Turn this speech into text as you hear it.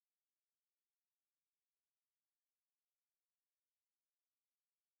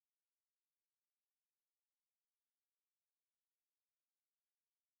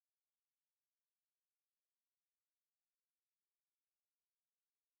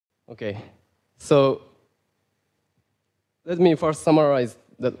Okay, so let me first summarize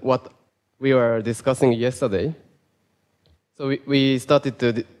what we were discussing yesterday. So we started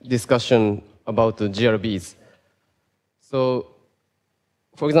the discussion about the GRBs. So,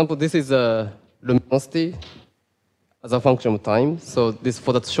 for example, this is a luminosity as a function of time. So this,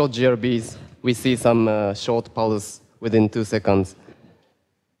 for the short GRBs, we see some short pulse within 2 seconds.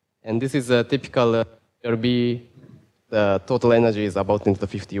 And this is a typical GRB. The total energy is about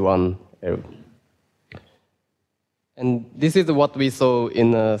 10^51 erg. And this is what we saw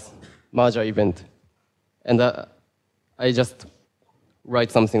in a merger event. And I just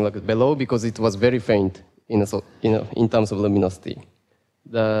write something like below because it was very faint in terms of luminosity.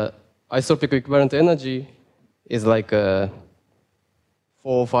 The isotropic equivalent energy is like 4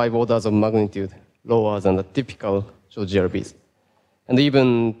 or 5 orders of magnitude lower than the typical short GRBs. And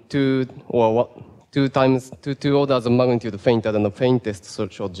even 2 orders of magnitude fainter than the faintest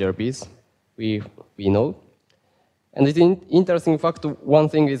short GRBs, we know. And the interesting fact, one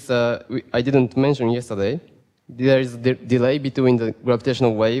thing is I didn't mention yesterday, there is the delay between the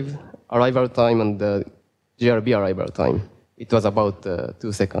gravitational wave arrival time and the GRB arrival time. It was about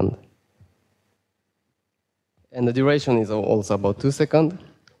 2 seconds. And the duration is also about 2 seconds.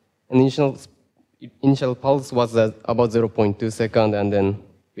 And initial pulse was about 0.2 seconds, and then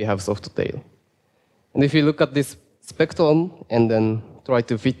we have soft tail. And if you look at this spectrum and then try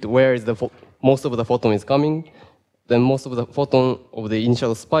to fit where is most of the photon is coming, then most of the photon of the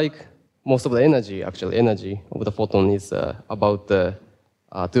initial spike, most of the energy of the photon is about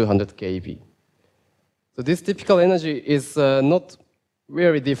 200 keV. So this typical energy is not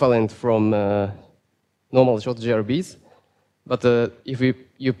very different from normal short GRBs, but if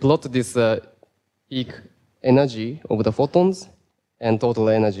you plot this peak energy of the photons and total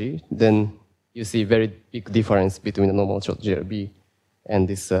energy, then you see very big difference between the normal short GRB and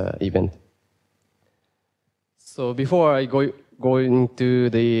this event. So before I go into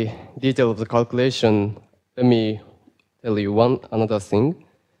the detail of the calculation, let me tell you another thing.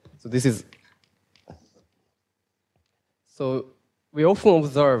 So we often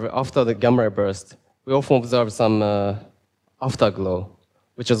observe after the gamma ray burst, we often observe some afterglow,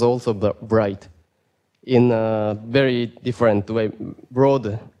 which is also bright in a very different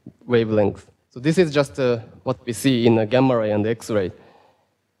broad wavelength. So this is just what we see in the gamma ray and the X-ray.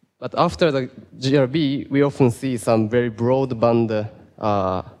 But after the GRB, we often see some very broadband,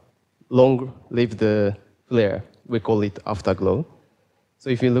 long-lived flare. We call it afterglow. So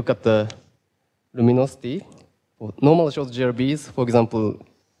if you look at the luminosity, for normal short GRBs, for example,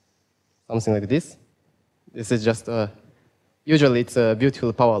 something like this. This is just, usually it's a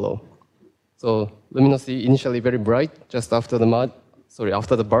beautiful power law. So luminosity initially very bright, just after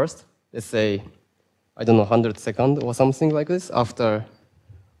the burst. Let's say, I don't know, 100 seconds or something like this. After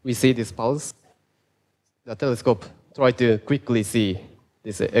we see this pulse, the telescope tries to quickly see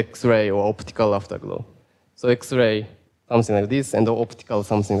this X-ray or optical afterglow. So X-ray, something like this, and the optical,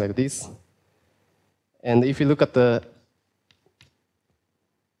 something like this. And if you look at so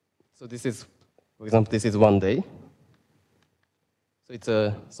this is, for example, this is 1 day. So it's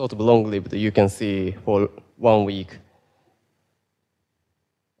a sort of long-lived, you can see for 1 week.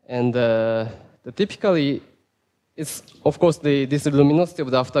 And typically, it's, of course, this luminosity of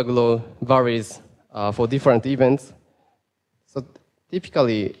the afterglow varies for different events. So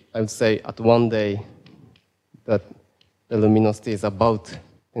typically, I would say at 1 day that the luminosity is about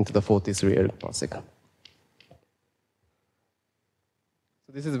 10^43 erg per second.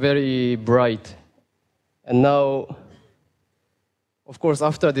 So this is very bright. And now, of course,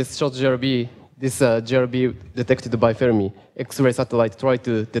 after this short GRB, this GRB detected by Fermi, X-ray satellite tried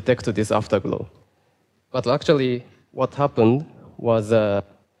to detect this afterglow. But actually, what happened was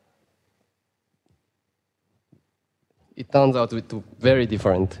it turns out to be very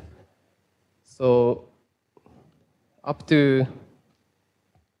different. So up to,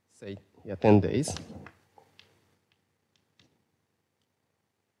 say, 10 days.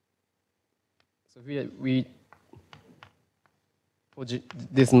 So for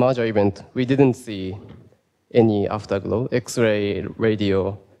this merger event, we didn't see any afterglow. X-ray,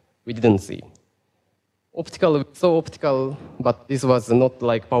 radio, we didn't see. Optical, so optical, but this was not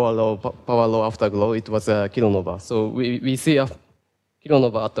like power law afterglow, it was a kilonova. So we see a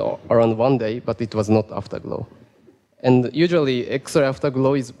kilonova at around 1 day, but it was not afterglow. And usually X-ray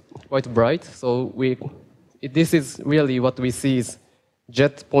afterglow is quite bright, so this is really what we see is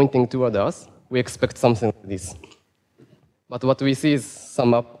jet pointing toward us. We expect something like this. But what we see is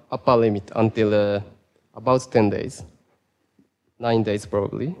some upper limit until about 10 days, 9 days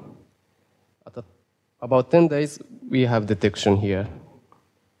probably. At about 10 days, we have detection here.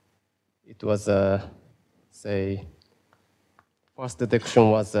 it was, say, first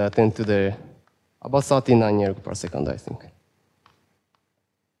detection was 10 to the about 39 erg per second, I think.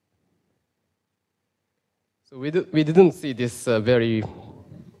 So we didn't see this very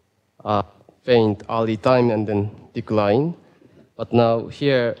faint early time and then decline. But now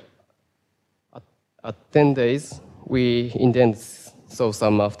here, at 10 days, we in the end saw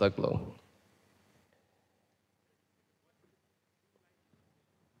some afterglow.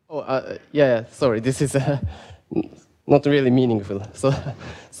 Oh, yeah, sorry, this is not really meaningful. So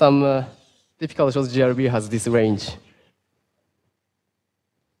some typical short GRB has this range.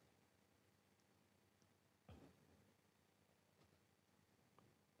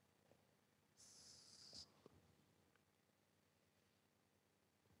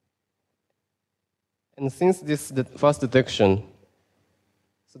 And since this the first detection,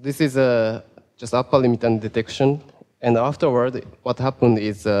 so this is just upper limit and detection. And afterward, what happened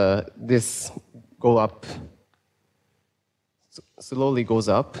is this go up, slowly goes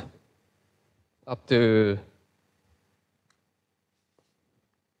up to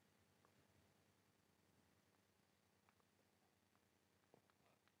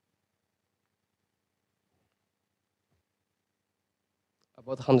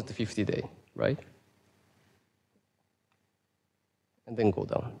about 150 days, right? And then go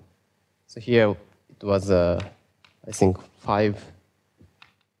down. So here it was, I think, 5.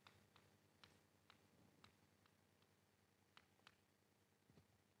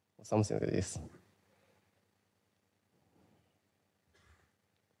 Or something like this.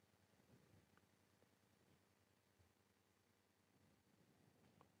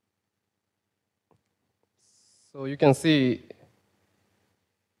 So you can see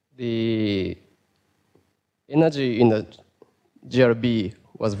the energy in the GRB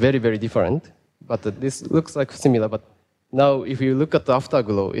was very, very different, but this looks like similar. But now, if you look at the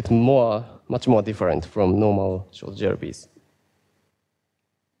afterglow, it's much more different from normal short GRBs.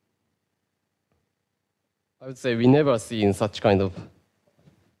 I would say we never seen such kind of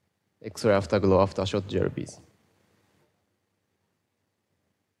X-ray afterglow after short GRBs.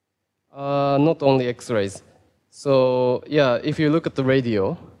 Not only X-rays. So yeah, if you look at the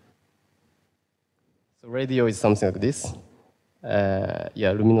radio, so radio is something like this.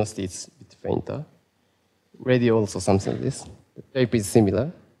 Yeah, luminosity is a bit fainter. Radio also something like this. The shape is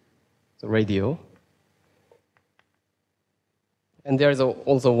similar. So radio. And there is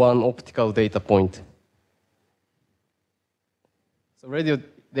also one optical data point. So radio,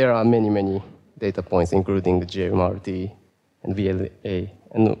 there are many, many data points, including the GMRT and VLA.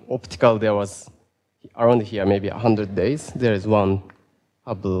 And optical, there was around here, maybe 100 days. There is one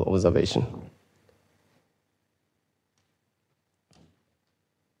Hubble observation.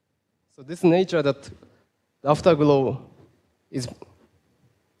 So this nature that the afterglow is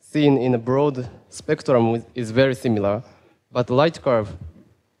seen in a broad spectrum is very similar, but the light curve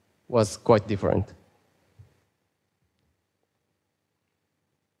was quite different.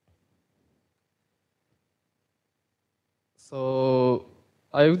 So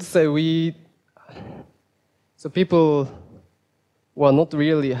I would say so people were not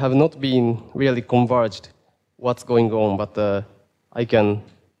really, have not been really converged what's going on, but I can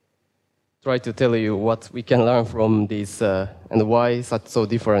try to tell you what we can learn from this and why such so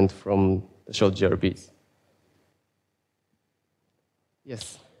different from the short GRBs.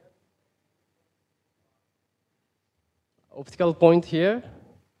 Yes. Optical point here.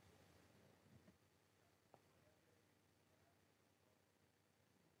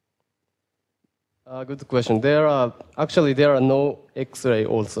 Good question. There are no X-ray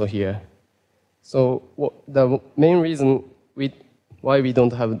also here. So the main reason why we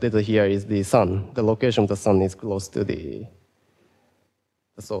don't have data here is the sun. The location of the sun is close to the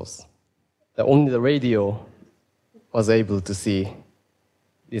source. Only the radio was able to see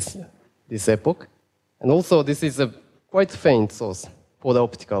this epoch. And also this is a quite faint source for the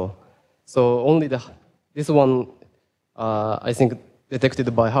optical. So only this one, I think,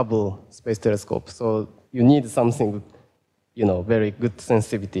 detected by Hubble Space Telescope. So you need something, very good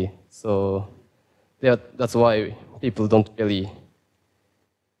sensitivity. So that's why people don't really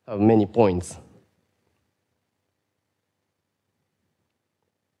have many points.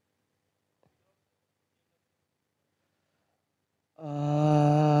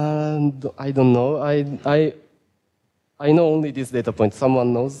 I don't know. I know only this data point.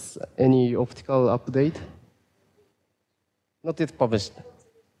 Someone knows any optical update? Not yet published.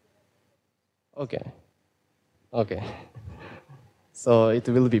 Okay. Okay. So it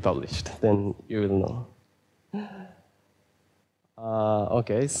will be published. Then you will know.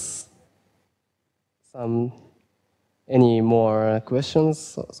 Okay. Any more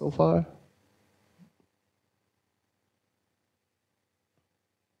questions so far?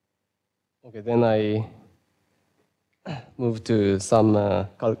 Okay, then I move to some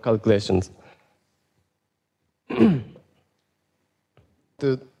calculations. To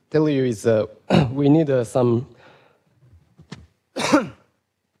tell you is we need some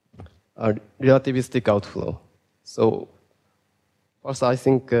relativistic outflow. So first, I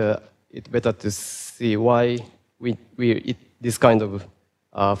think it's better to see why this kind of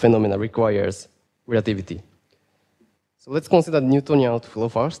phenomena requires relativity. So let's consider Newtonian outflow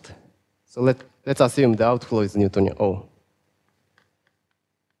first. So let's assume the outflow is Newtonian. Oh.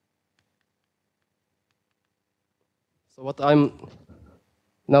 So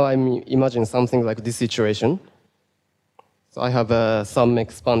now I'm imagining something like this situation. So I have some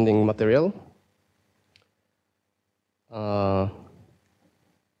expanding material. So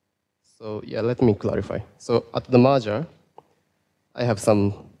yeah, let me clarify. So at the merger, I have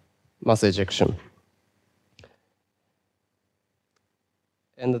some mass ejection.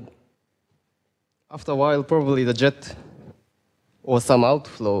 And after a while, probably the jet or some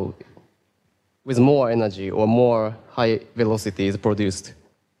outflow with more energy or more high velocity is produced.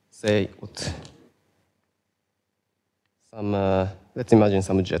 Say, let's imagine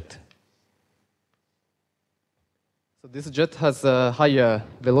some jet. So this jet has a higher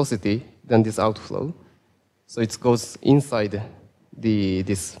velocity than this outflow. So it goes inside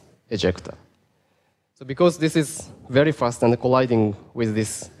this ejector. So because this is very fast and colliding with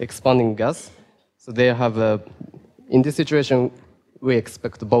this expanding gas, so they have, in this situation, we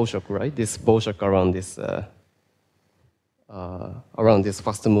expect bow shock, right? This bow shock around this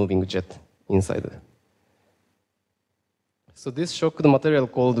fast-moving jet inside. So this shocked material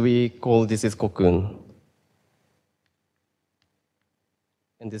we call this is cocoon.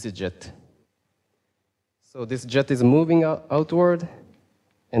 And this is jet. So this jet is moving outward,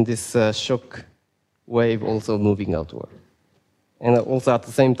 and this shock wave also moving outward. And also at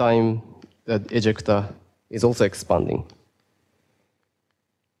the same time, the ejector is also expanding.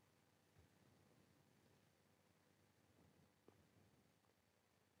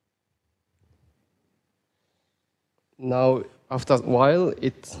 Now, after a while,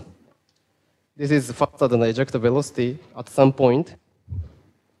 this is faster than the ejector velocity. At some point,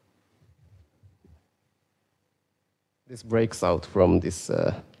 this breaks out from this.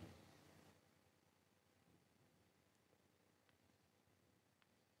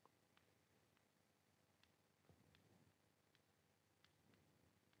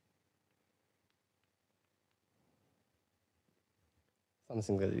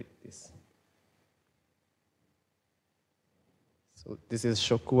 Something like this. So this is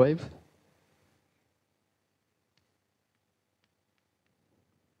shock wave.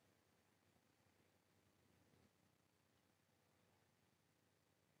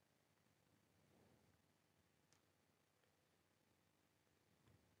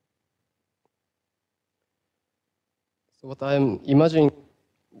 So what I'm imagining,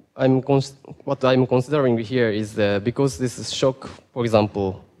 what I'm considering here is because this is shock, for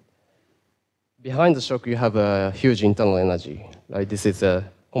example, behind the shock you have a huge internal energy. Right? This is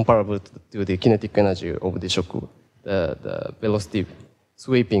comparable to the kinetic energy of the shock, the velocity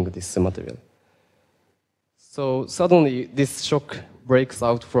sweeping this material. So suddenly this shock breaks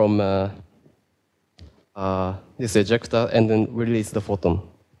out from this ejector and then release the photon.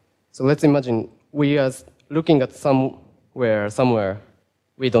 So let's imagine we are looking at somewhere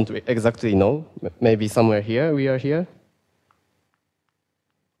we don't exactly know. Maybe somewhere here, we are here,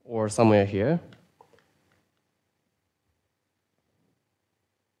 or somewhere here.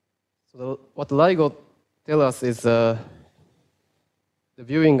 So what LIGO tells us is the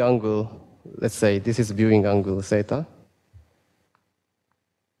viewing angle, let's say this is viewing angle theta,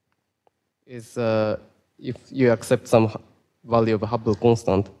 is if you accept some value of Hubble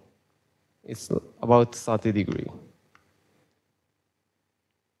constant, it's about 30 degrees.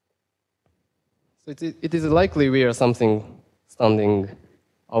 So it is likely we are something standing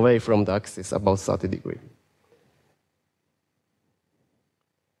away from the axis about 30 degrees.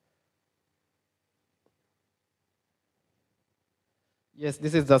 Yes,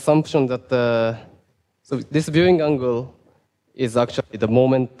 this is the assumption that, so this viewing angle is actually the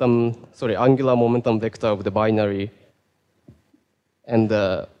angular momentum vector of the binary and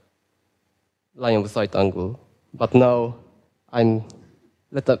the line of sight angle. But now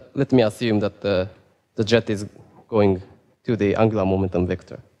let me assume that the jet is going to the angular momentum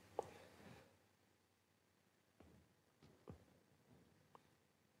vector.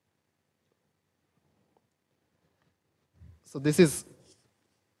 So this is,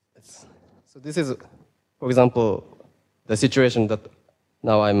 for example, the situation that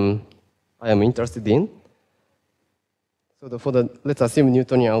now I am interested in. let's assume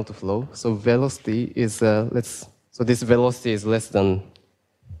Newtonian outflow. So velocity is so this velocity is less than,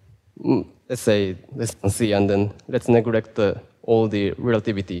 let's say less than c, and then let's neglect all the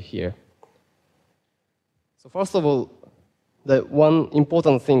relativity here. So first of all, the one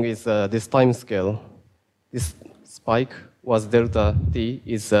important thing is this time scale. This spike was delta t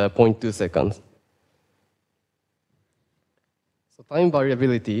is 0.2 seconds. So time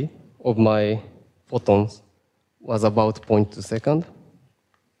variability of my photons was about 0.2 seconds.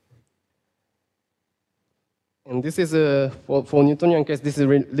 And this is, for Newtonian case, this is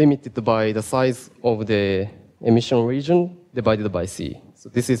limited by the size of the emission region divided by c. So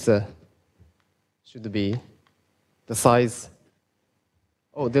this is, should be the size.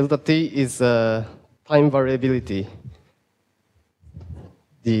 Oh, delta t is time variability.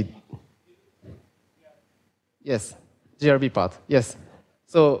 Yes, GRB part, yes.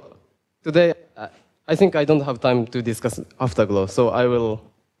 So today, I think I don't have time to discuss afterglow, so I will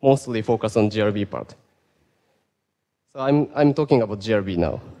mostly focus on GRB part. So I'm talking about GRB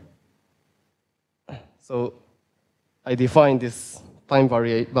now. So I define this time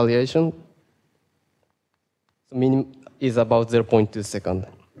variation. So minimum is about 0.2 seconds.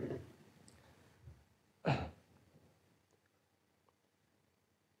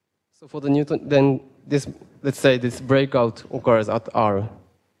 So for the Newton, then this, let's say this breakout occurs at r,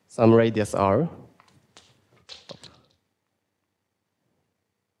 some radius r.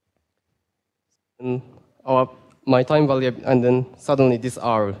 And my time value, and then suddenly this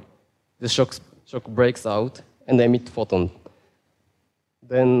r, the shock breaks out and emit photon.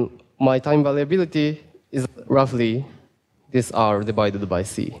 Then my time variability is roughly this r divided by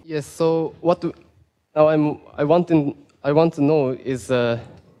c. Yes. So now I want to know is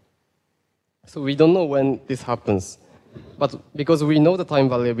so we don't know when this happens, but because we know the time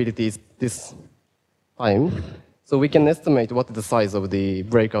variability is this time, so we can estimate what is the size of the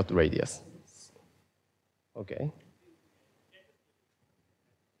breakout radius. Okay.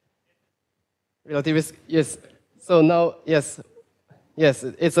 Relativist, yes. So now, yes,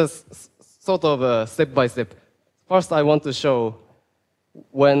 it's a sort of a step-by-step. First, I want to show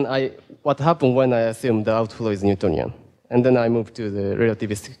what happened when I assume the outflow is Newtonian, and then I move to the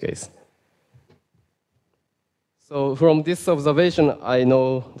relativistic case. So from this observation, I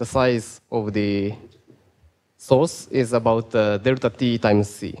know the size of the source is about delta t times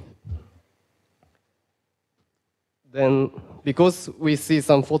c. Then, because we see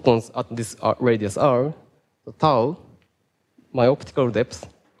some photons at this radius r, the tau, my optical depth,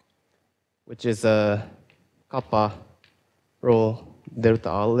 which is kappa rho delta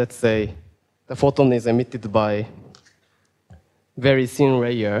r, let's say the photon is emitted by very thin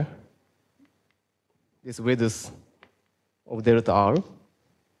layer, this width of delta r.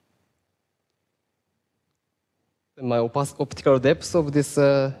 Then my optical depth of this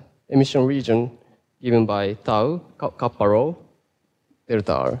emission region given by tau, kappa rho,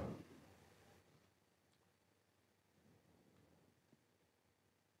 delta r.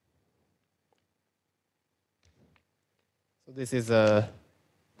 So this is the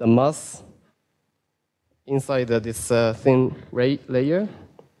mass inside this thin layer.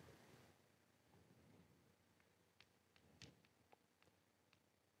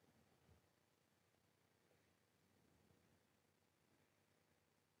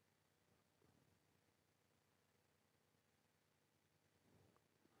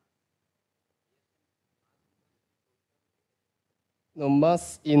 No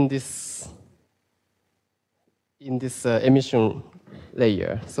mass in this emission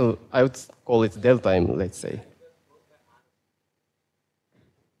layer. So I would call it delta m, let's say.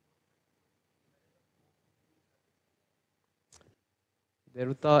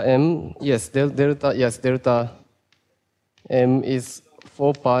 Delta m, yes, delta m is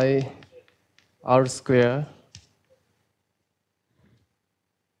 4 pi r square.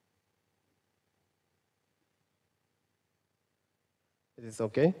 Is this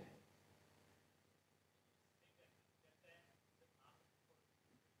okay?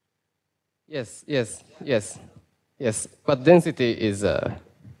 Yes. But density is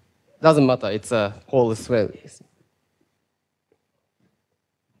doesn't matter. It's a whole swell.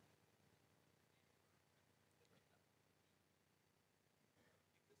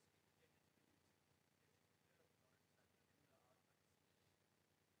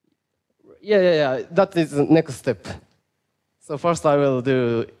 Yeah. That is the next step. So first I will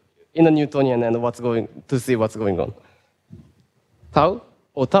do inner Newtonian and see what's going on.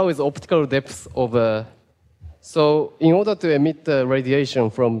 Tau is optical depth of. So in order to emit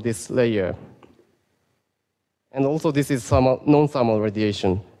radiation from this layer, and also this is non-thermal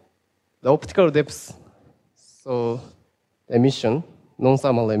radiation, the optical depth. So emission,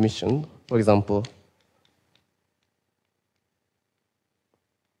 non-thermal emission, for example,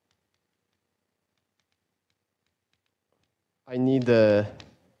 I need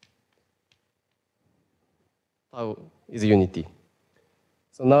tau is unity.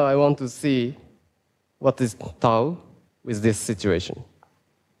 So now I want to see what is tau with this situation.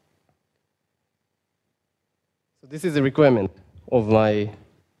 So this is a requirement of my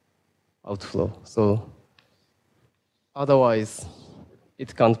outflow. So otherwise,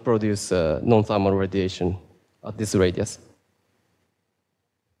 it can't produce non-thermal radiation at this radius.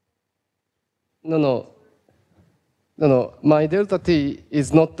 No. My delta t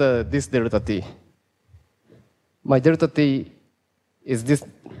is not this delta t. My delta t is this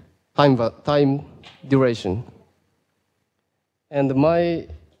time duration. And my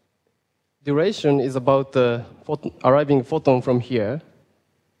duration is about arriving photon from here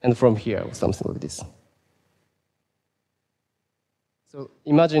and from here, or something like this. So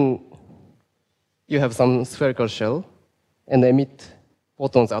imagine you have some spherical shell and emit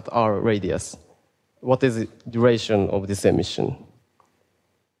photons at r radius. What is the duration of this emission?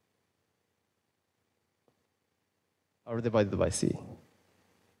 R divided by c.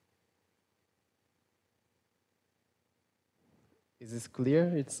 Is this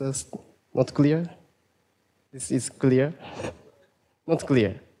clear? It's not clear? This is clear? Not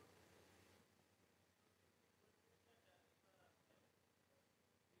clear.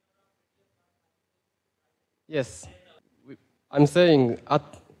 Yes. I'm saying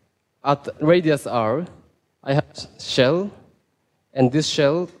at radius r, I have shell, and this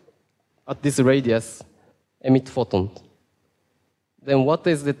shell at this radius emit photons. Then what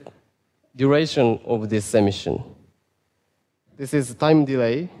is the duration of this emission? This is time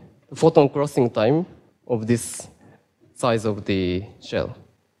delay, the photon crossing time of this size of the shell.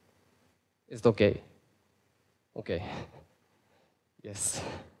 Is it okay? Okay. Yes.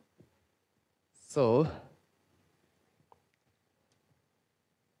 So,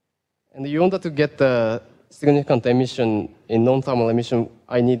 and you wanted to get the significant emission in non-thermal emission,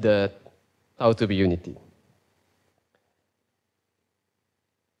 I need the tau to be unity.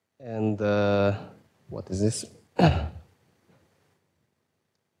 And what is this?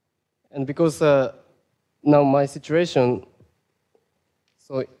 And because now my situation,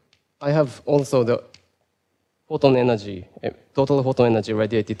 so I have also the photon energy, total photon energy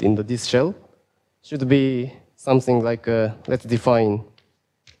radiated into this shell, should be something like, let's define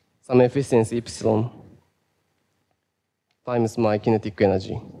some efficiency epsilon times my kinetic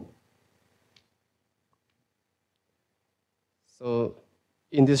energy. So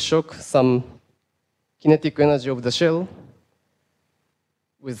in this shock, some kinetic energy of the shell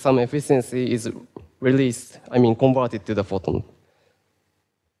with some efficiency is released, converted to the photon.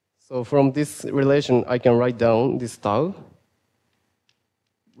 So from this relation, I can write down this tau.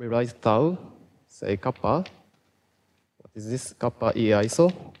 We write tau, say kappa. What is this? Kappa E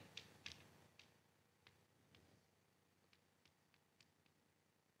iso.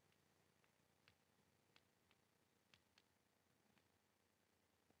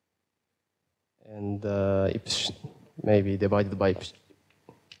 And maybe divided by epsilon.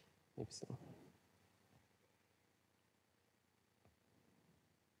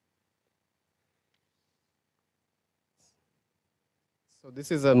 So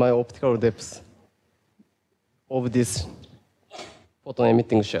this is my optical depth of this photon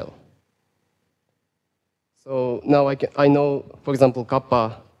emitting shell. So now I know, for example,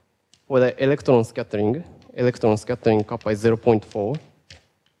 kappa for the electron scattering kappa is 0.4.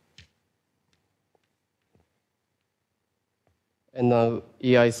 And now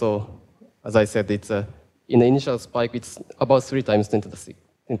E iso, as I said, it's in the initial spike, it's about 3 times 10 to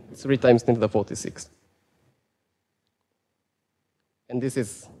the 46. And this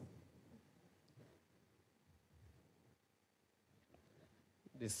is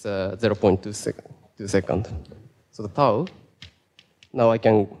this 0.2 second. So the tau, now I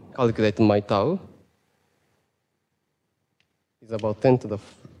can calculate my tau, is about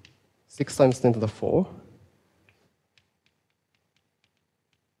 6 times 10 to the 4.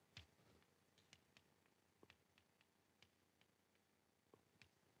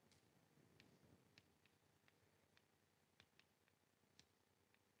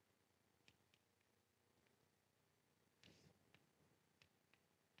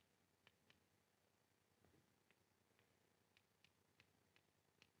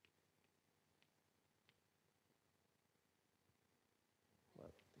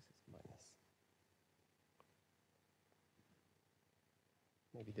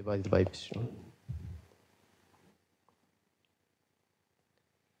 Maybe divided by epsilon.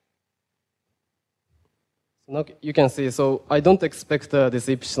 So now you can see, so I don't expect this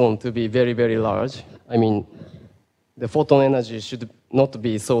epsilon to be very, very large. I mean, the photon energy should not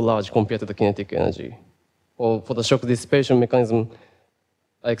be so large compared to the kinetic energy. For the shock dissipation mechanism,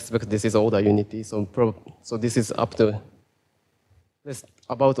 I expect this is order unity. So this is up to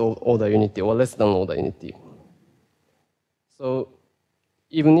about order unity or less than order unity. So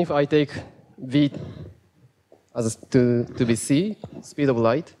even if I take v as to be c, speed of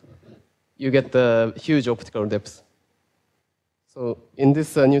light, you get the huge optical depth. So in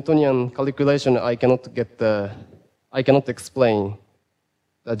this Newtonian calculation, I cannot explain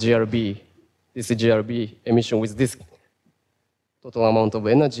the GRB, this GRB emission with this total amount of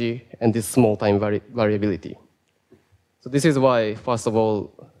energy and this small time variability. So this is why, first of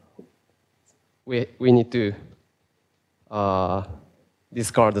all, we need to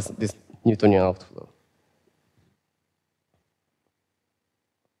discard this Newtonian outflow.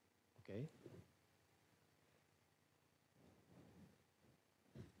 Okay.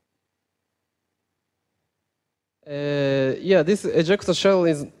 Yeah, this ejector shell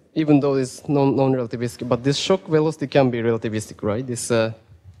is, even though it's non-relativistic, but this shock velocity can be relativistic, right?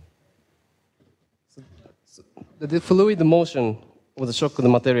 The fluid motion of the shocked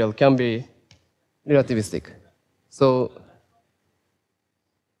material can be relativistic. So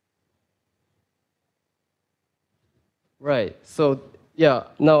right. So yeah,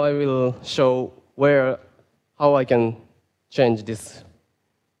 now I will show how I can change this.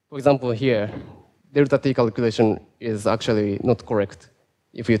 For example, here, delta t calculation is actually not correct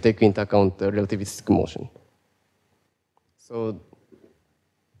if you take into account the relativistic motion. So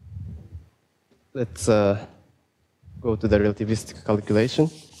let's go to the relativistic calculation.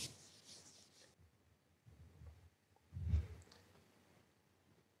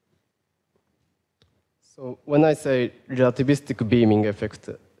 So when I say relativistic beaming effect,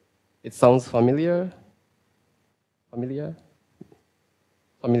 it sounds familiar? Familiar?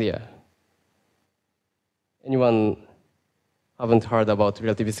 Familiar. Anyone haven't heard about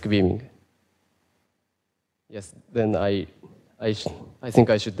relativistic beaming? Yes, then I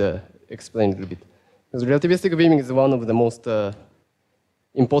think I should explain a little bit. Because relativistic beaming is one of the most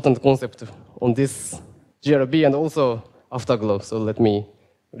important concepts on this GRB and also afterglow. So let me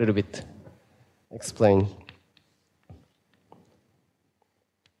a little bit explain.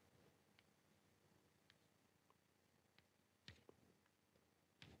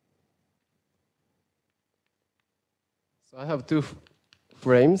 So I have two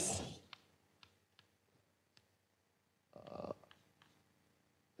frames.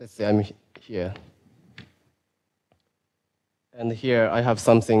 Let's say I'm here. And here I have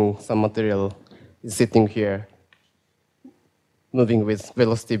some material is sitting here, moving with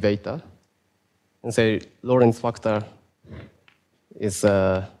velocity beta. And say Lorentz factor is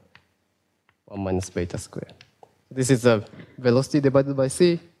 1 minus beta squared. This is the velocity divided by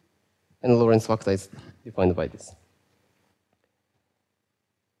c, and Lorentz factor is defined by this.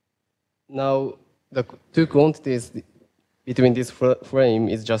 Now, the two quantities between this frame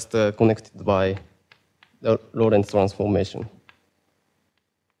is just connected by the Lorentz transformation.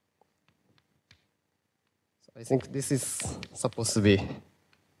 So I think this is supposed to be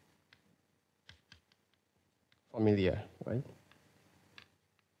familiar, right?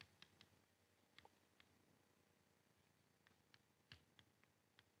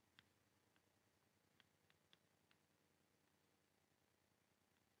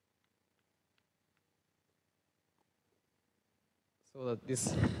 So that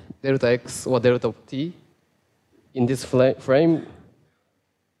this delta x or delta t in this frame,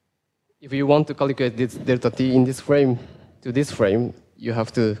 if you want to calculate this delta t in this frame to this frame, you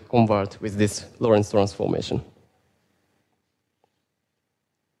have to convert with this Lorentz transformation.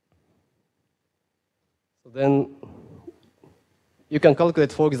 So then you can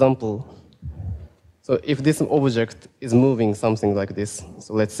calculate, for example, so if this object is moving something like this,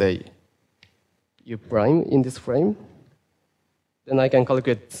 so let's say u prime in this frame, then I can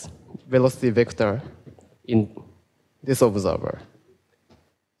calculate velocity vector in this observer.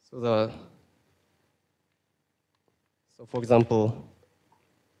 So for example,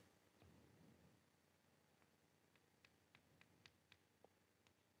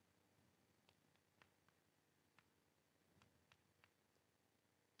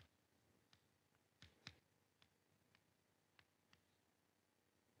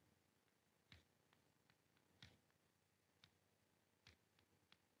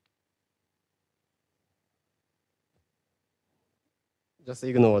 just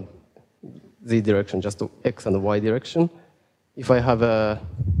ignore z direction, just to x and y direction. If I have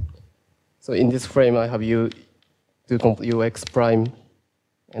so in this frame I have ux prime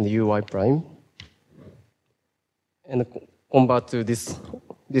and uy prime. and convert to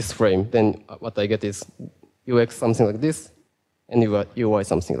this frame, then what I get is ux something like this, and uy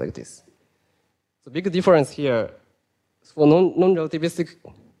something like this. So big difference here, for non-relativistic,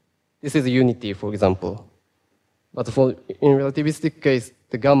 this is unity, for example. But in relativistic case,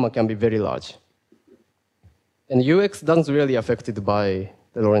 the gamma can be very large. And ux doesn't really affected by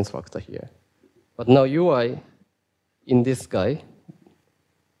the Lorentz factor here. But now ui in this guy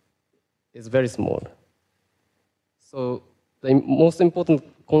is very small. So the most important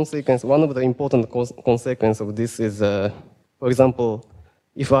consequence, one of the important consequences of this is, for example,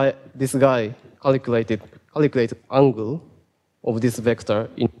 if this guy calculate angle of this vector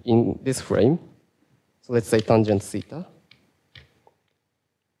in this frame, so let's say tangent theta.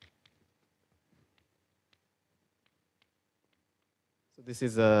 So this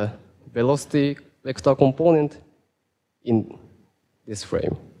is a velocity vector component in this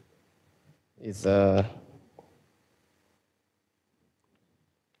frame. Is so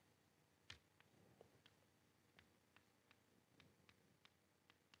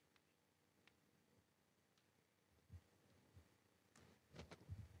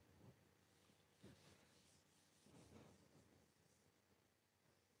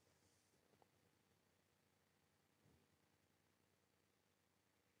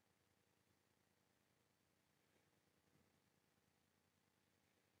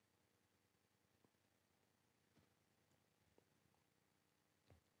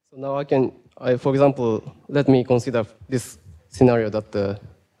now for example, let me consider this scenario that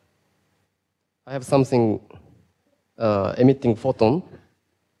I have something emitting photon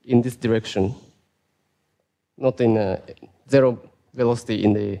in this direction, not in zero velocity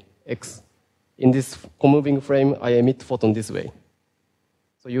in the x. In this moving frame, I emit photon this way.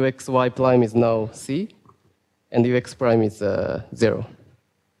 So uxy prime is now c, and ux prime is 0.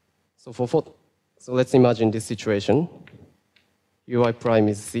 So let's imagine this situation. Ui prime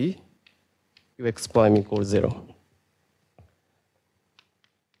is c, ux prime equals 0.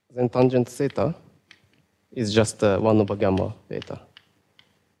 Then tangent theta is just 1 over gamma beta.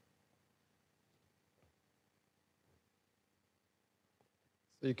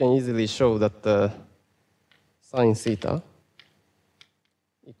 So you can easily show that sine theta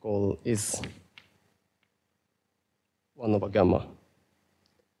is 1 over gamma.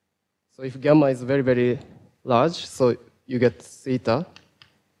 So if gamma is very, very large, so you get theta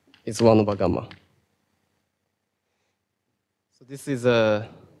is 1 over gamma. So this is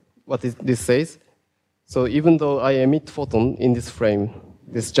what this says. So even though I emit photon in this frame,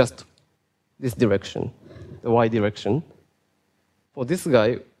 this just this direction, the y direction. For this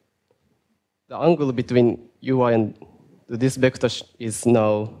guy, the angle between ui and this vector is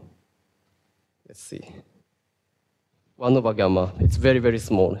now, let's see, 1 over gamma. It's very, very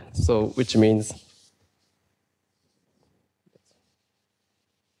small. So which means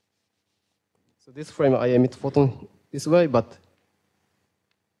so this frame I emit photon this way, but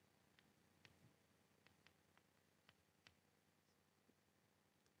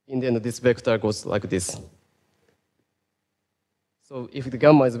in the end this vector goes like this. So if the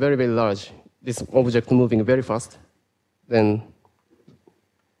gamma is very, very large, this object moving very fast, then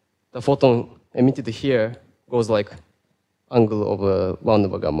the photon emitted here goes like angle of 1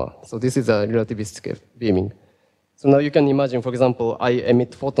 over gamma. So this is a relativistic beaming. So now you can imagine, for example, I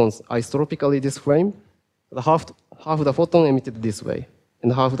emit photons isotropically this frame. Half the photon emitted this way,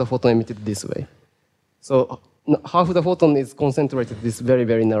 and half the photon emitted this way. So half the photon is concentrated this very,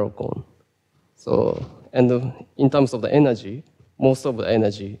 very narrow cone. So, and in terms of the energy, most of the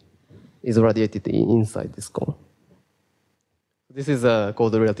energy is radiated inside this cone. This is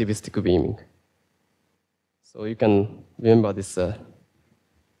called relativistic beaming. So you can remember this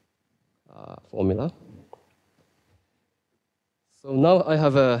formula. So now I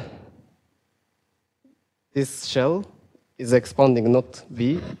have this shell is expanding not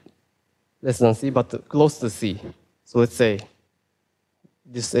V, less than C, but close to C. So let's say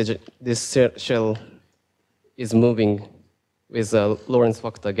this shell is moving with a Lorentz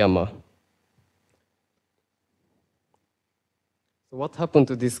factor gamma. So what happened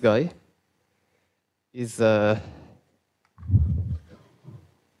to this guy is now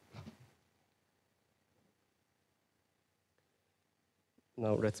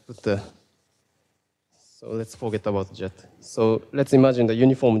let's put so let's forget about jet. So let's imagine the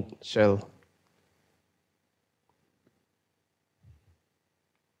uniform shell.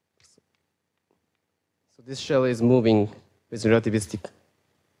 So this shell is moving with relativistic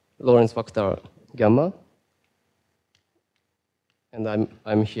Lorentz factor gamma, and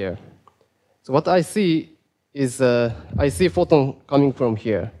I'm here. So what I see is I see photon coming from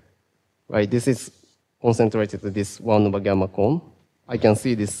here, right? This is concentrated to this 1 over gamma cone, I can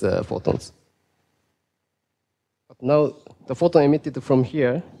see these photons. But now the photon emitted from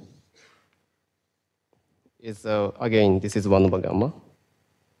here is, again, this is 1 over gamma.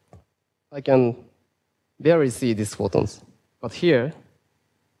 I can barely see these photons. But here,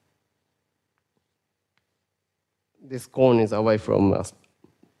 this cone is away from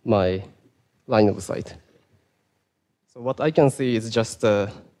my line of sight. So what I can see is just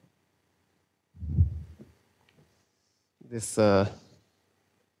this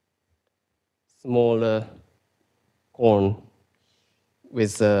small cone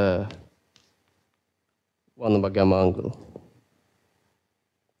with 1 over gamma angle.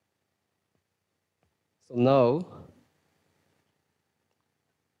 So now,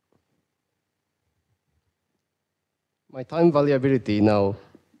 my time variability now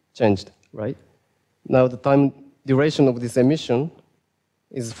changed, right? Now the time duration of this emission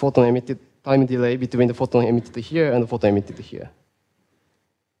is photon emitted, time delay between the photon emitted here and the photon emitted here.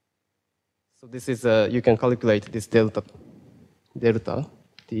 So this is, you can calculate this delta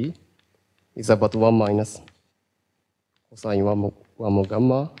t is about 1 minus cosine 1 more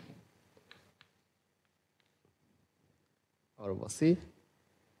gamma r over c.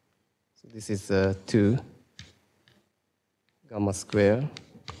 So this is 2 gamma square.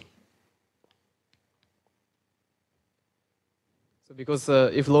 So because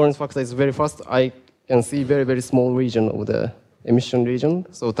if Lorentz factor is very fast, I can see very, very small region of the emission region.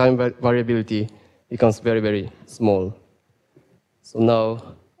 So time variability becomes very, very small. So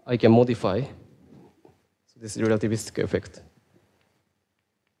now I can modify this relativistic effect.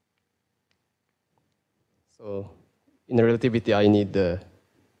 So in relativity, I need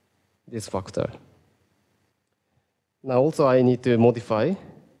this factor. Now also I need to modify.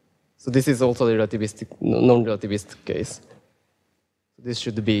 So this is also a relativistic, non-relativistic case. This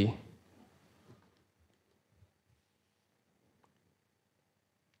should be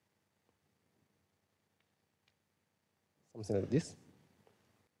something like this.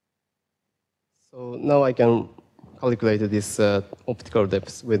 So now I can calculate this optical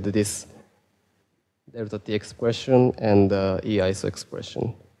depth with this delta t expression and E-ISO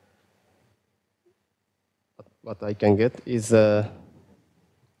expression. What I can get is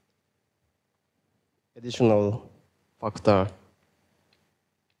additional factor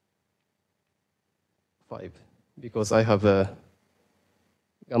 5, because I have a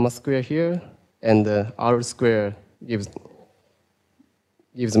gamma square here, and R square gives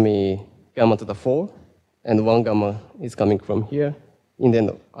me gamma to the 4, and 1 gamma is coming from here. And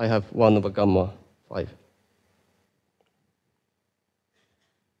then I have 1 over gamma 5.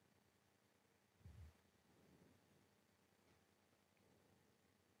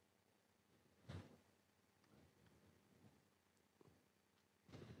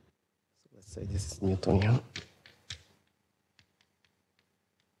 So let's say this is Newtonian.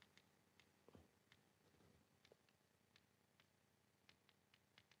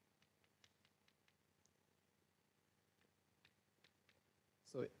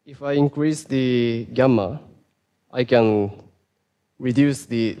 So if I increase the gamma, I can reduce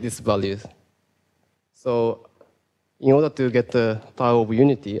this value. So in order to get the tau of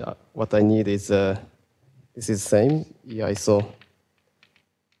unity, what I need is, this is same, E-ISO.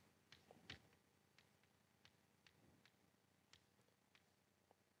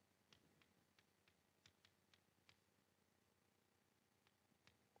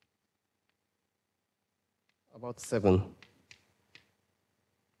 About 7.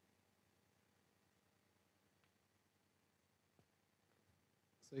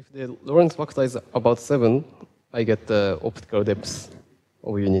 So if the Lorentz factor is about 7, I get the optical depth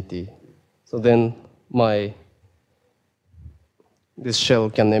of unity. So then this shell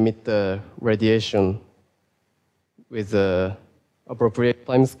can emit the radiation with the appropriate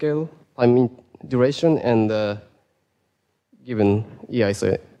time scale, time duration, and given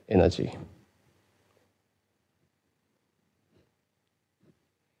E-ISO energy.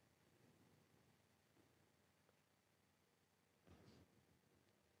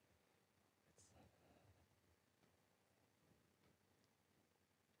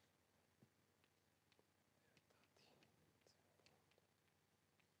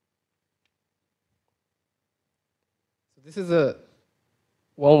 This is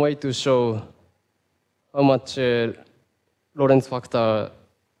one way to show how much Lorentz factor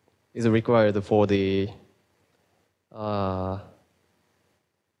is required for the my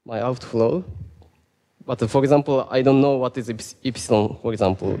outflow. But for example, I don't know what is epsilon, for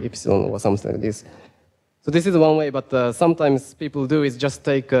example, epsilon or something like this. So this is one way, but sometimes people do is just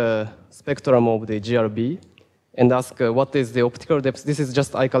take a spectrum of the GRB and ask what is the optical depth. This is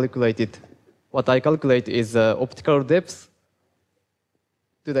just I calculated what I calculate is optical depth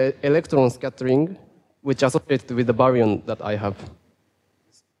to the electron scattering, which is associated with the baryon that I have.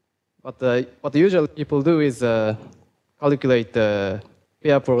 But what usually people do is calculate the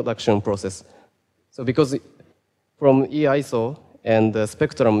pair production process. So because from EISO and the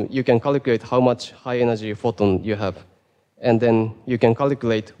spectrum, you can calculate how much high energy photon you have. And then you can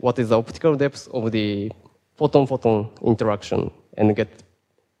calculate what is the optical depth of the photon-photon interaction and get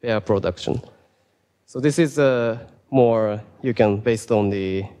pair production. So this is more you can be based on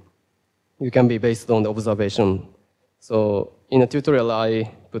the observation. So in a tutorial,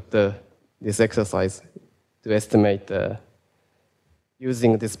 I put this exercise to estimate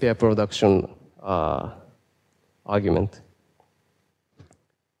using this pair production argument.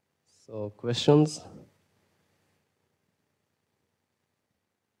 So questions?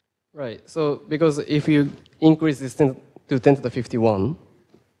 Right, so because if you increase this to 10 to the 51,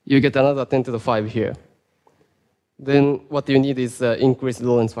 you get another 10 to the 5 here. Then what you need is increase the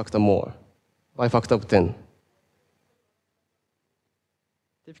Lorentz factor more, by factor of 10.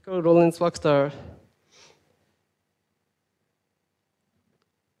 Typical Lorentz factor,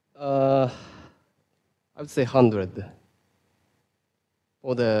 I would say 100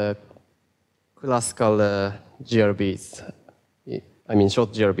 for the classical GRBs. I mean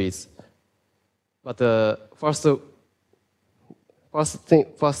short GRBs. But first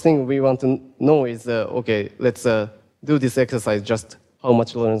thing we want to know is, okay, let's do this exercise, just how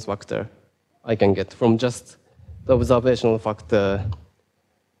much Lorentz factor I can get from just the observational factor,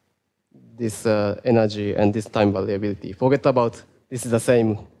 this energy, and this time variability. Forget about this is the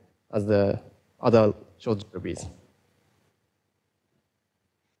same as the other short GRBs.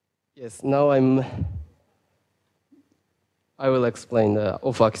 Yes, now I will explain the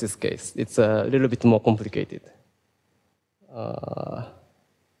off-axis case. It's a little bit more complicated.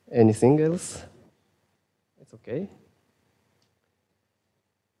 Anything else? It's okay.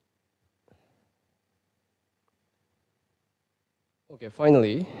 Okay,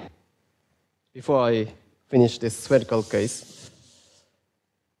 finally, before I finish this spherical case,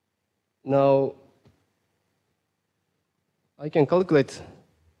 now I can calculate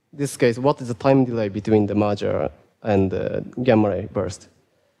this case, what is the time delay between the merger and gamma ray burst.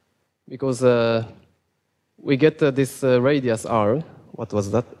 Because we get this radius r. What was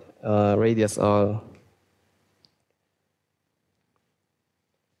that? Radius r.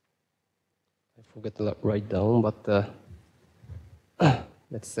 I forget to write down, but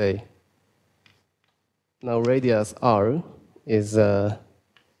let's say now radius r is 2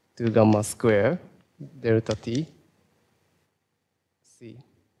 gamma square delta t c.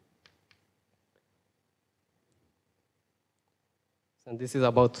 And this is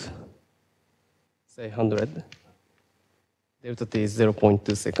about, say, 100. Delta t is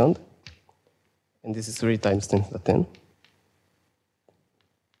 0.2 second. And this is 3 times 10 to the 10.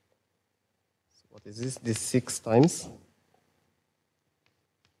 So what is this? This 6 times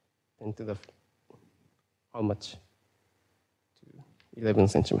 10 to the, how much? 11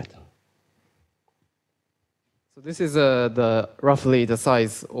 centimeter. So this is roughly the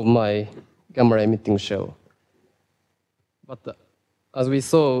size of my gamma ray emitting shell. But as we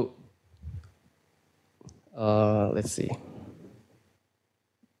saw, let's see.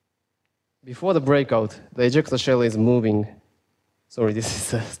 Before the breakout, the ejector shell is moving. Sorry,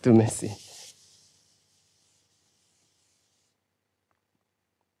 this is too messy.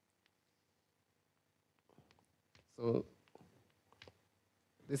 So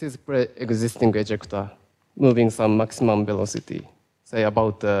this is pre-existing ejector moving some maximum velocity, say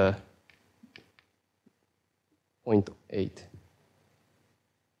about 0.8.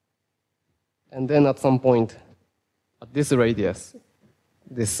 And then at some point, at this radius,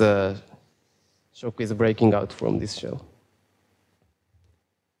 this shock is breaking out from this shell.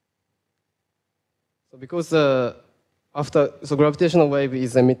 So because so gravitational wave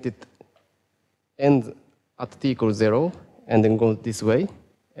is emitted end at t equals 0 and then go this way.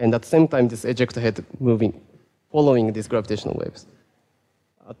 And at the same time, this ejector head moving, following these gravitational waves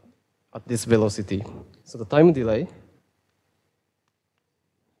at this velocity. So the time delay,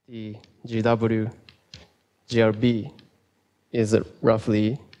 the GW GRB is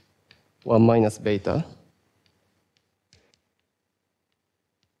roughly 1 minus beta.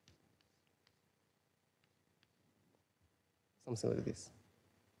 Something like this.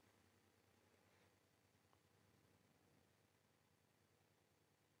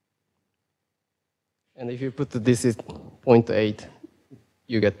 And if you put this is 0.8,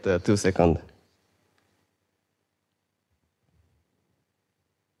 you get 2 seconds.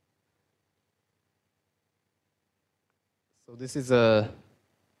 So this is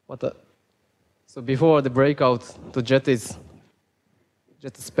So before the breakout, the jet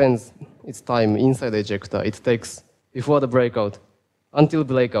spends its time inside the ejector. It takes, before the breakout, until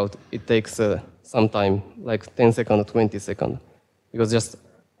breakout, it takes some time, like 10 seconds or 20 seconds. Because just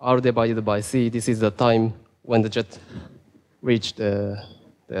R divided by C, this is the time when the jet reached the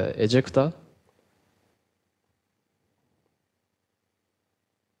ejector.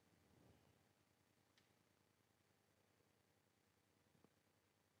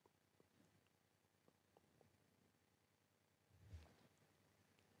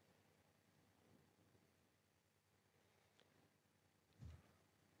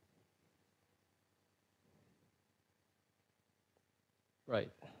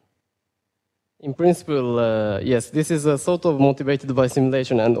 Right. In principle, yes, this is a sort of motivated by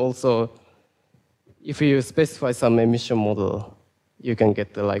simulation, and also if you specify some emission model, you can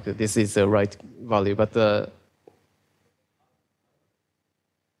get like this is the right value. But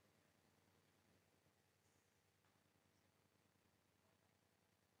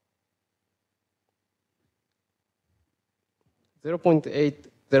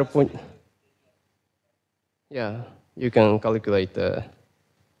 0. Yeah, you can calculate.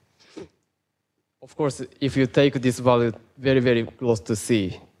 Of course, if you take this value very, very close to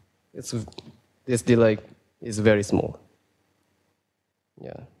C, this delay is very small.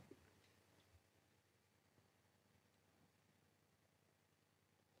 Yeah.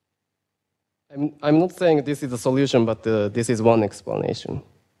 I'm not saying this is the solution, but this is one explanation.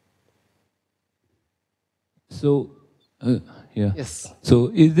 So, yeah. Yes. So,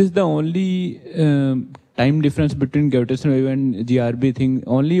 is this the only time difference between gravitational wave and GRB thing?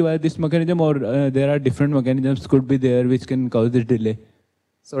 Only via this mechanism, or there are different mechanisms could be there which can cause this delay?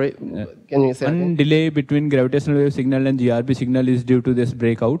 Sorry, can you say one again? Delay between gravitational wave signal and GRB signal is due to this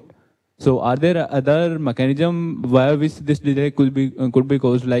breakout. So, are there other mechanism via which this delay could be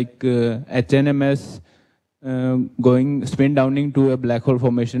caused, like HNMS going spin downing to a black hole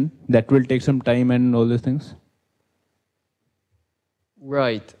formation? That will take some time and all those things.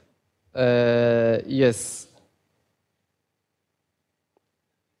 Right. Yes.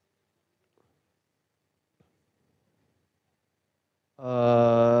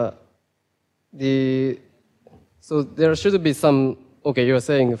 So there should be some, okay, you're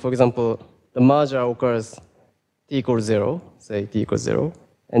saying, for example, the merger occurs t equals 0, say t equals 0,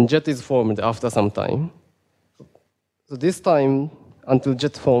 and jet is formed after some time. So this time, until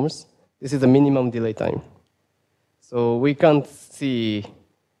jet forms, this is the minimum delay time. So we can't see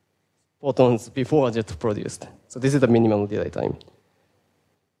photons before jet produced. So this is the minimum delay time.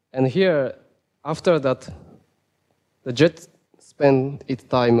 And here, after that, the jet spend its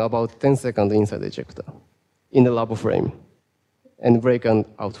time about 10 seconds inside the ejector in the labo frame and break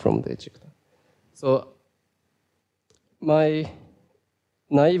out from the ejector. So my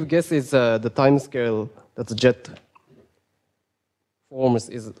naive guess is the time scale that the jet forms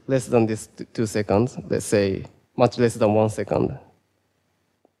is less than this 2 seconds, let's say much less than 1 second,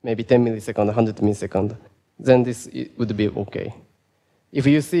 maybe 10 milliseconds, 100 milliseconds, then this would be okay. If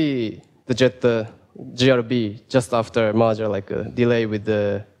you see the jet GRB just after merger, like a delay with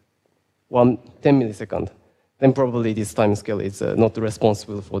the 10 milliseconds, then probably this time scale is not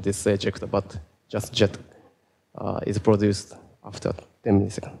responsible for this ejector, but just jet is produced after 10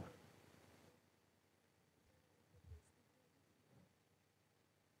 milliseconds.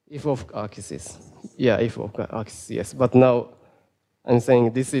 If of axis, yeah, if of axis, yes. But now I'm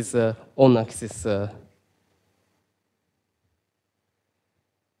saying this is on axis.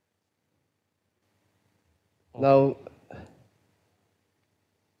 Now,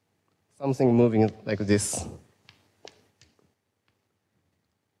 something moving like this.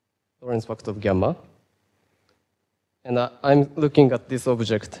 Lorentz factor of gamma. And I'm looking at this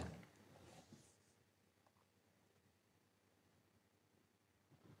object.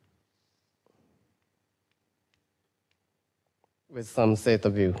 With some theta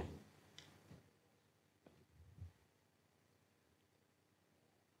view.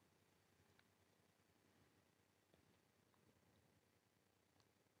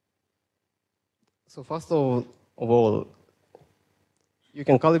 So first of all, you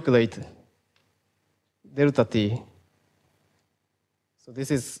can calculate delta t. So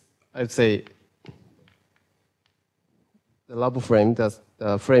this is, I'd say, the lab frame, that's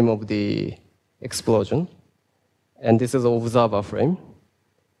the frame of the explosion. And this is the observer frame.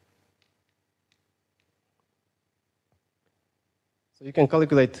 So you can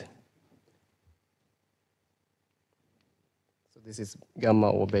calculate. So this is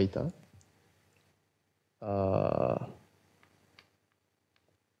gamma or beta.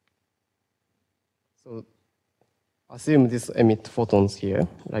 So assume this emit photons here,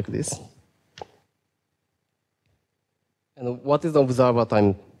 like this. And what is the observer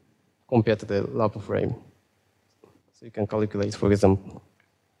time compared to the lab frame? So you can calculate, for example,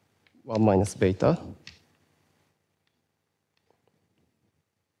 1 minus beta.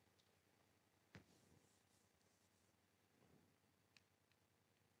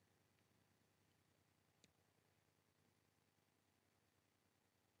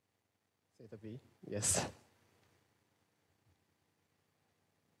 Theta b, yes.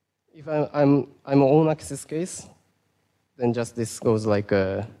 If I'm on axis case, then just this goes like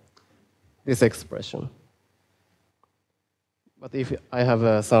this expression. But if I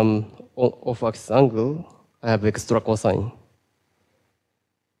have some off-axis angle, I have extra cosine.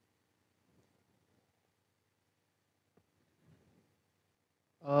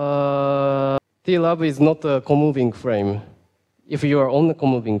 T-lab is not a comoving frame. If you are on a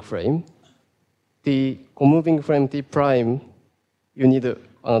comoving frame, the comoving frame T prime, you need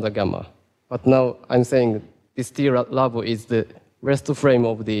another gamma. But now I'm saying this T-lab is the rest frame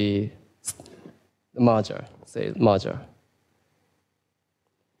of the merger, say merger.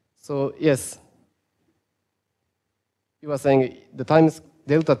 So yes, you are saying the times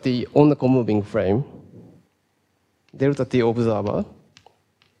delta T on the comoving frame, delta T observer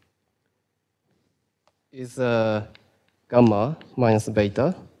is gamma minus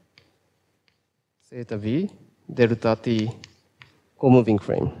beta, theta v, delta T comoving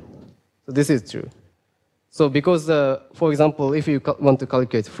frame. So this is true. So because, for example, if you want to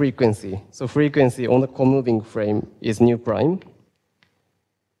calculate frequency, so frequency on the comoving frame is nu prime,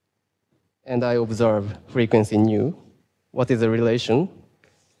 and I observe frequency nu. What is the relation?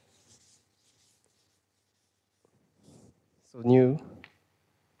 So nu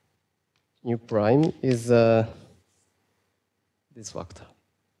prime is this factor.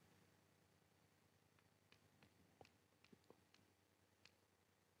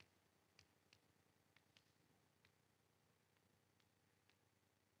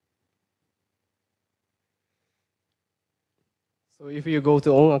 So if you go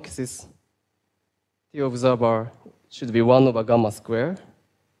to on-axis, T observer should be 1 over gamma square,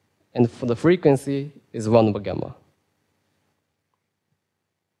 and for the frequency is 1 over gamma.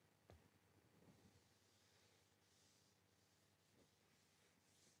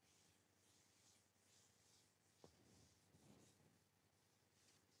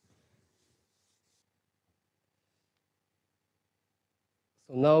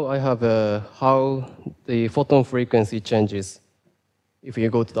 So now I have how the photon frequency changes if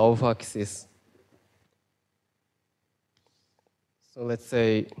you go to the alpha axis. So let's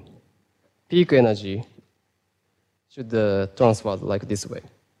say peak energy should transfer like this way.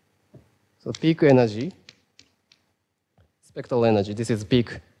 So peak energy, spectral energy, this is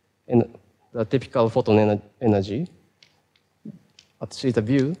peak in the typical photon energy at theta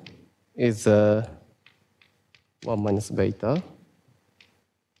view is 1 minus beta.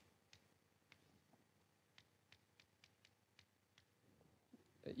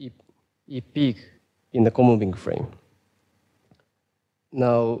 E peak in the comoving frame.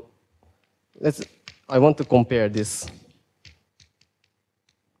 Now, I want to compare this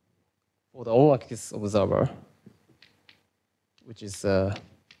for the on-axis observer, which is so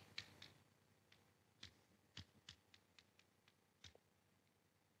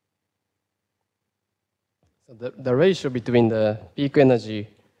the ratio between the peak energy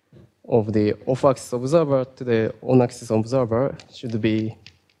of the off-axis observer to the on-axis observer should be,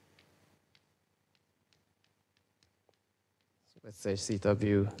 let's say theta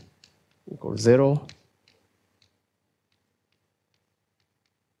view equals 0.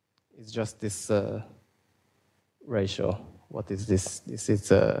 It's just this ratio. What is this? This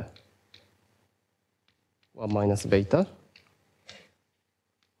is 1 minus beta.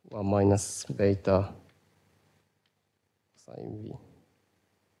 1 minus beta sine v.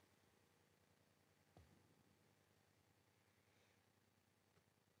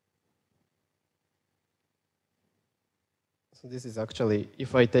 So this is actually,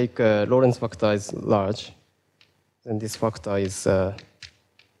 if I take Lorentz factor is large, then this factor is something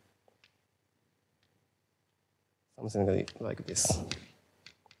like this.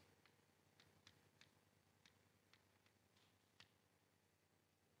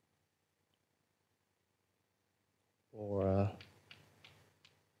 Or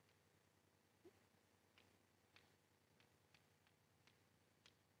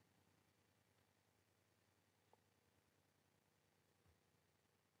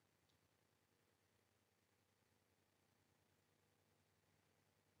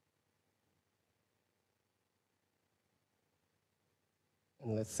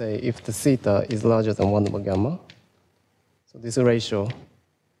and let's say if the theta is larger than 1 over gamma, so this ratio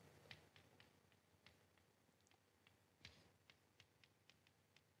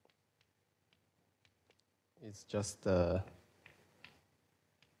It's just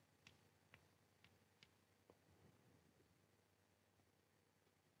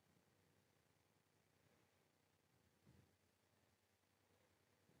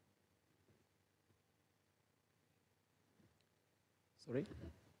sorry,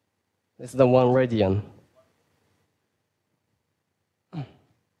 less than 1 radian.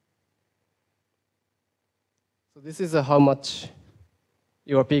 So this is how much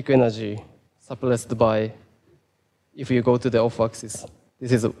your peak energy suppressed by if you go to the off axis.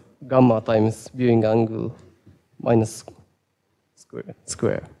 This is gamma times viewing angle minus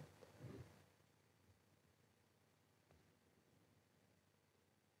square.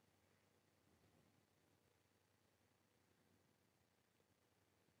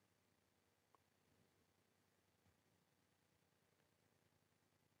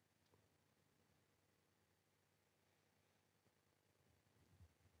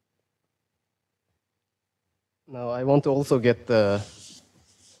 Now I want to also get this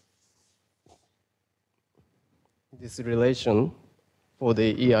relation for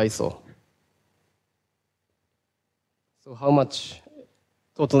the E-iso. So how much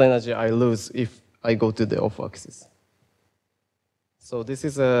total energy I lose if I go to the off axis. So this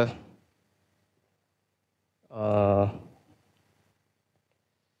is a I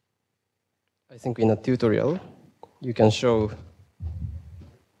think in a tutorial you can show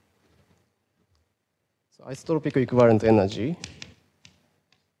isotropic equivalent energy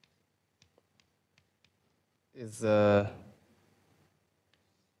is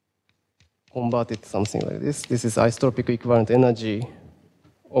converted to something like this. This is isotropic equivalent energy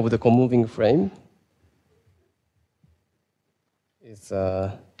of the comoving frame is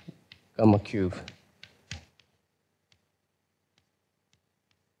gamma cube.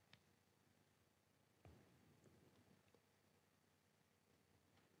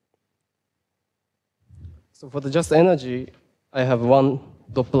 So for the just energy, I have one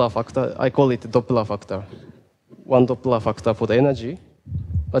Doppler factor. I call it Doppler factor. One Doppler factor for the energy.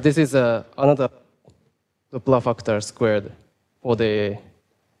 But this is another Doppler factor squared for the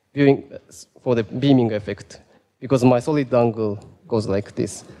beaming effect, because my solid angle goes like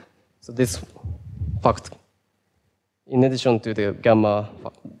this. So this fact, in addition to the gamma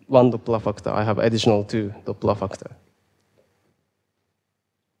one Doppler factor, I have additional 2 Doppler factor.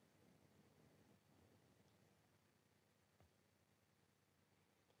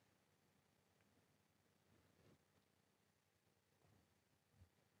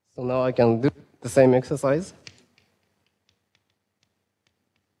 So now I can do the same exercise.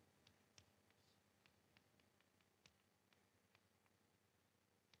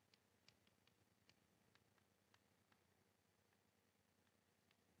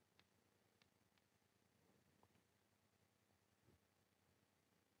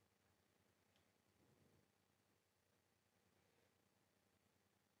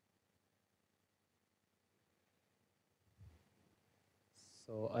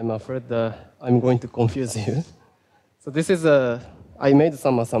 So I'm afraid that I'm going to confuse you. So this is I made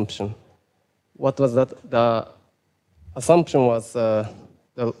some assumption. What was that? The assumption was the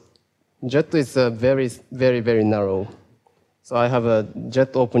jet is very, very, very narrow. So I have a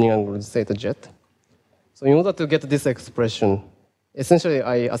jet opening angle, theta jet. So in order to get this expression, essentially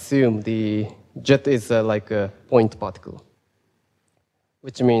I assume the jet is like a point particle,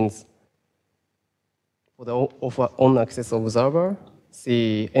 which means for the on-axis observer,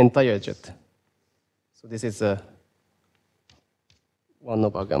 see entire jet. So this is 1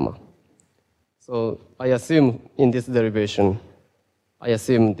 over gamma. So I assume in this derivation, I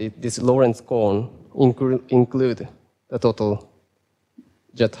assume this Lorentz cone include the total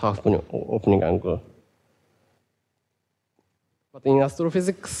jet half opening angle. But in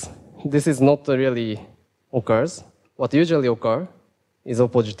astrophysics, this is not really occurs. What usually occurs is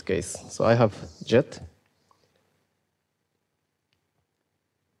opposite case. So I have jet,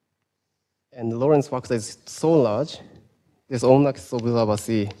 and the Lorentz factor is so large, this on-axis observer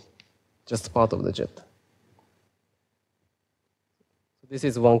see just part of the jet. So this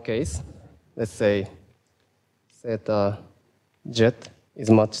is one case. Let's say theta jet is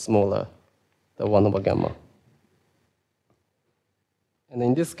much smaller than 1 over gamma. And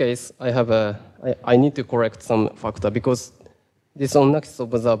in this case, I need to correct some factor because this on-axis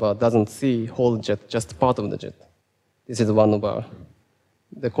observer doesn't see whole jet, just part of the jet. This is 1 over.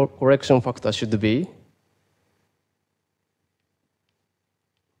 The correction factor should be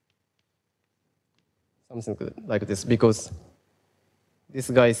something like this, because this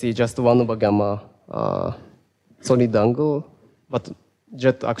guy sees just 1 over gamma solid angle, but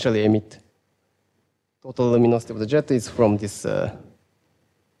jet actually emit. Total luminosity of the jet is from this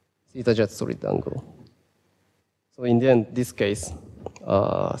theta jet solid angle. So in the end, this case,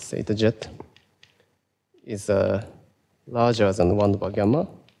 say the jet is larger than 1 over gamma.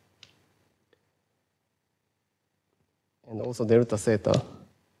 And also delta theta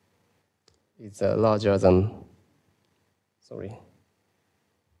is larger than, sorry.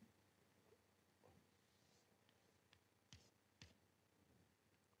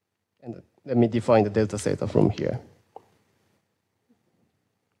 And let me define the delta theta from here.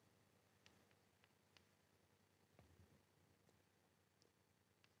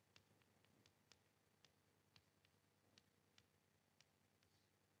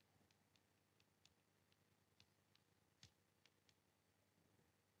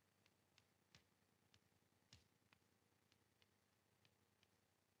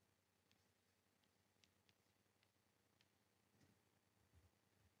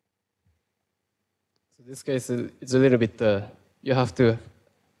 So this case, it's a little bit, you have to,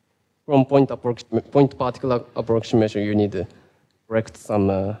 from point particle approximation, you need to correct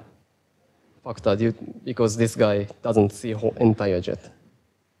some factor because this guy doesn't see whole entire jet.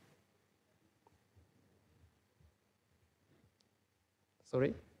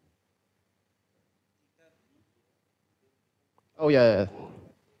 Sorry? Oh, yeah.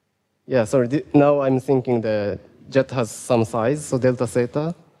 Yeah, sorry. Now I'm thinking the jet has some size, so delta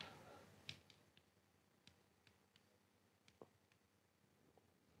theta.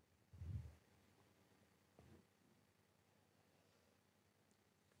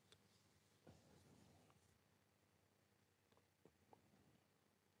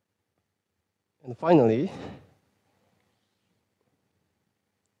 And finally,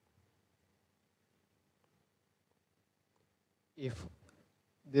 if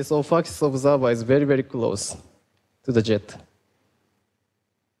this off-axis observer is very, very close to the jet,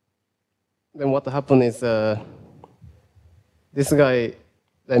 then what happens is this guy,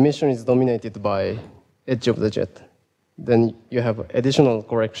 the emission is dominated by edge of the jet. Then you have additional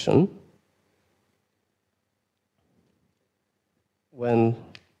correction when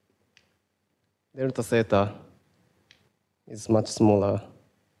delta theta is much smaller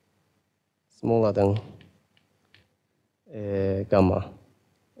than gamma.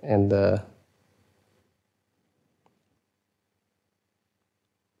 And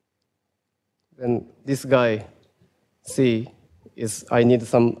then this guy, C, is I need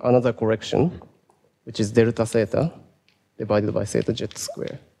another correction, which is delta theta divided by theta jet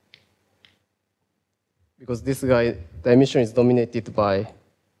square. Because this guy, the emission is dominated by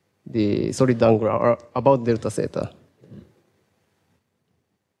the solid angle about delta theta.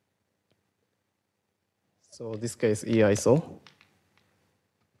 So this case, E iso.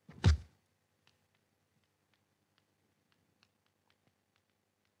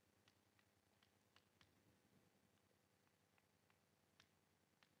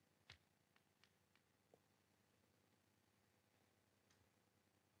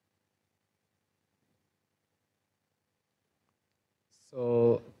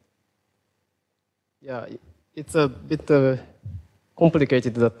 So, yeah, it's a bit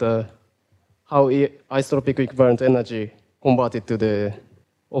complicated that how isotropic equivalent energy converted to the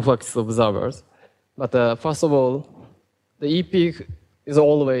off-axis observers. But first of all, the E peak is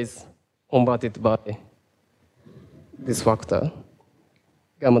always converted by this factor,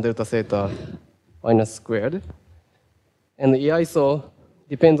 gamma delta theta minus squared. And the E iso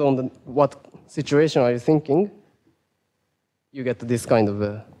depends on what situation are you thinking. You get this kind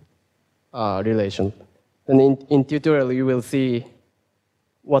of relation. Then in tutorial, you will see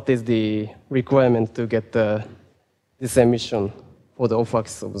what is the requirement to get this emission for the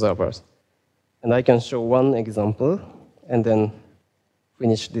off-axis observers. And I can show one example and then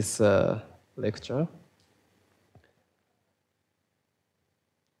finish this lecture.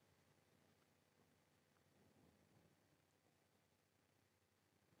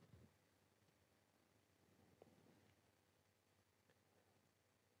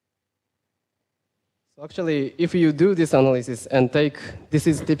 So actually, if you do this analysis and take, this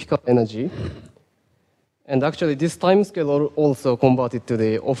is typical energy, and actually this time scale also converted to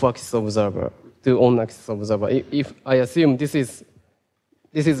the off-axis observer, to on-axis observer. If I assume this is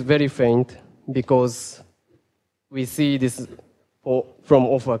very faint because we see this from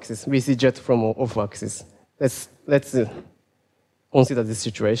off-axis, we see jet from off-axis. Let's consider this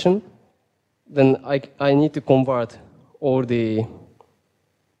situation. Then I need to convert all the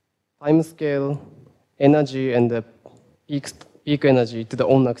time scale, energy, and the peak energy to the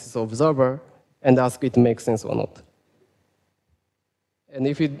on-axis observer and ask it makes sense or not. And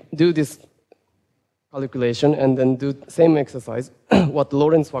if you do this calculation and then do same exercise, what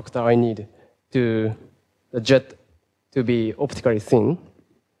Lorentz factor I need to the jet to be optically thin.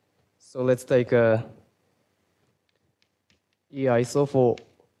 So let's take E ISO for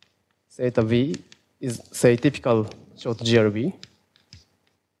theta V is, say, typical short GRB.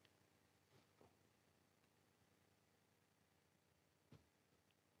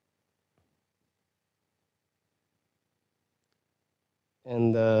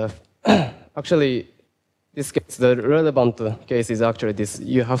 And actually, this case, the relevant case is actually this.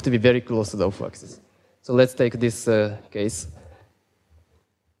 You have to be very close to the off-axis. So let's take this case.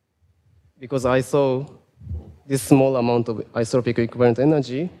 Because I saw this small amount of isotropic equivalent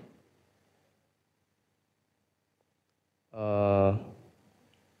energy,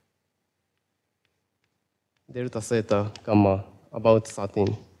 delta theta gamma about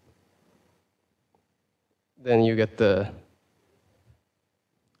 13. Then you get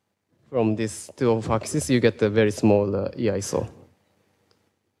from this two of axis, you get a very small EISO.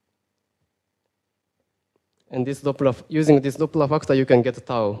 And this Doppler, using this Doppler factor, you can get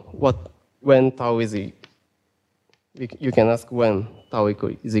tau. When tau is, you can ask when tau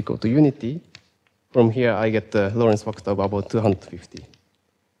is equal to unity. From here, I get the Lorentz factor of about 250.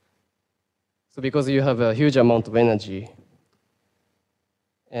 So because you have a huge amount of energy,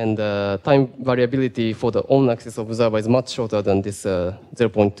 and time variability for the on-axis observer is much shorter than this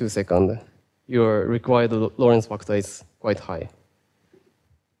 0.2 second, your required Lorentz factor is quite high.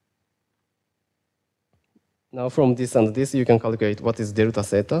 Now from this and this, you can calculate what is delta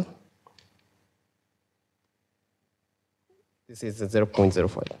theta. This is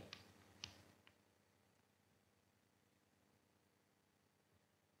 0.05.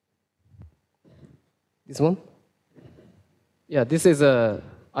 This one? Yeah, this is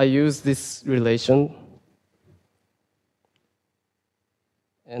I use this relation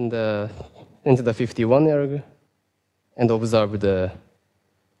and into the 51 erg and observe the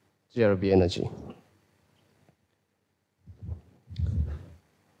GRB energy.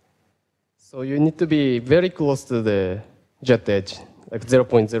 So you need to be very close to the jet edge, like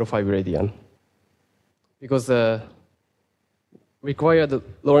 0.05 radian. Because required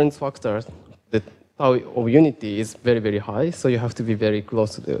Lorentz factor, the tau of unity is very, very high, so you have to be very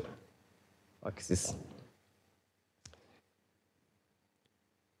close to the axis.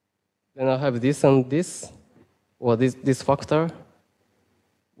 Then I have this and this, or this factor.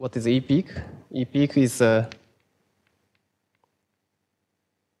 What is E peak? E peak is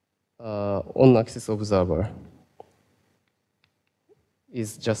on-axis observer.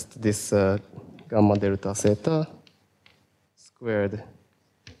 Is just this gamma delta theta squared.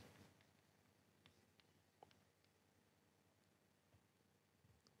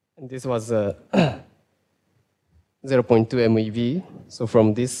 And this was 0.2 MeV. So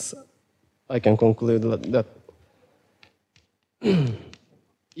from this, I can conclude that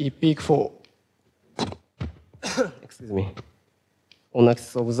E peak for excuse me,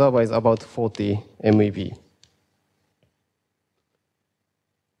 on-axis observer is about 40 MeV.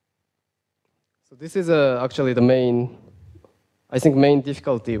 So this is actually the main, I think, main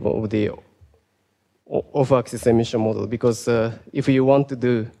difficulty of the off-axis emission model, because if you want to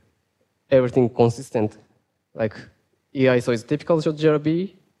do everything consistent, like EISO is typical short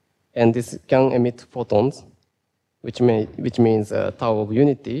GRB, and this can emit photons, which means tau of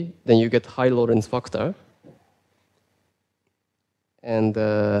unity, then you get high Lorentz factor. And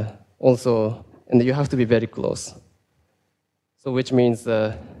also, and you have to be very close. So which means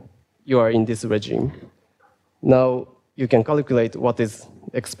you are in this regime. Now you can calculate what is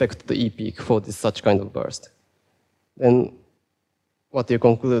expected E peak for this such kind of burst. Then what you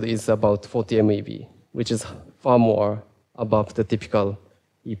conclude is about 40 MeV, which is far more above the typical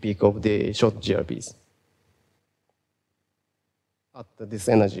E peak of the short GRBs. At this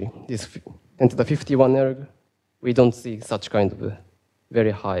energy, this 10 to the 51 erg, we don't see such kind of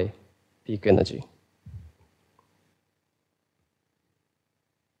very high peak energy.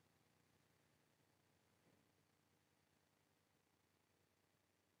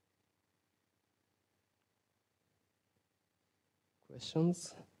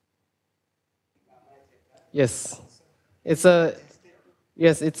 Questions? Yes, it's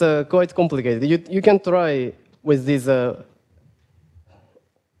quite complicated. You can try with this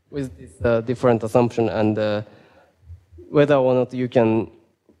different assumption, and whether or not you can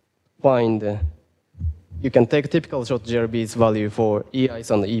find, you can take typical short GRB's value for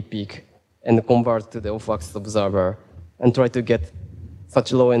EIS and E peak and convert to the off-axis observer and try to get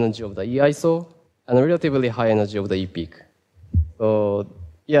such low energy of the EISO and relatively high energy of the E peak. So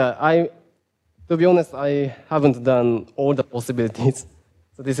yeah, to be honest, I haven't done all the possibilities.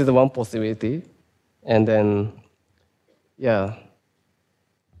 So this is one possibility. And then, yeah.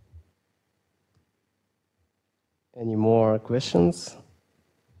 Any more questions?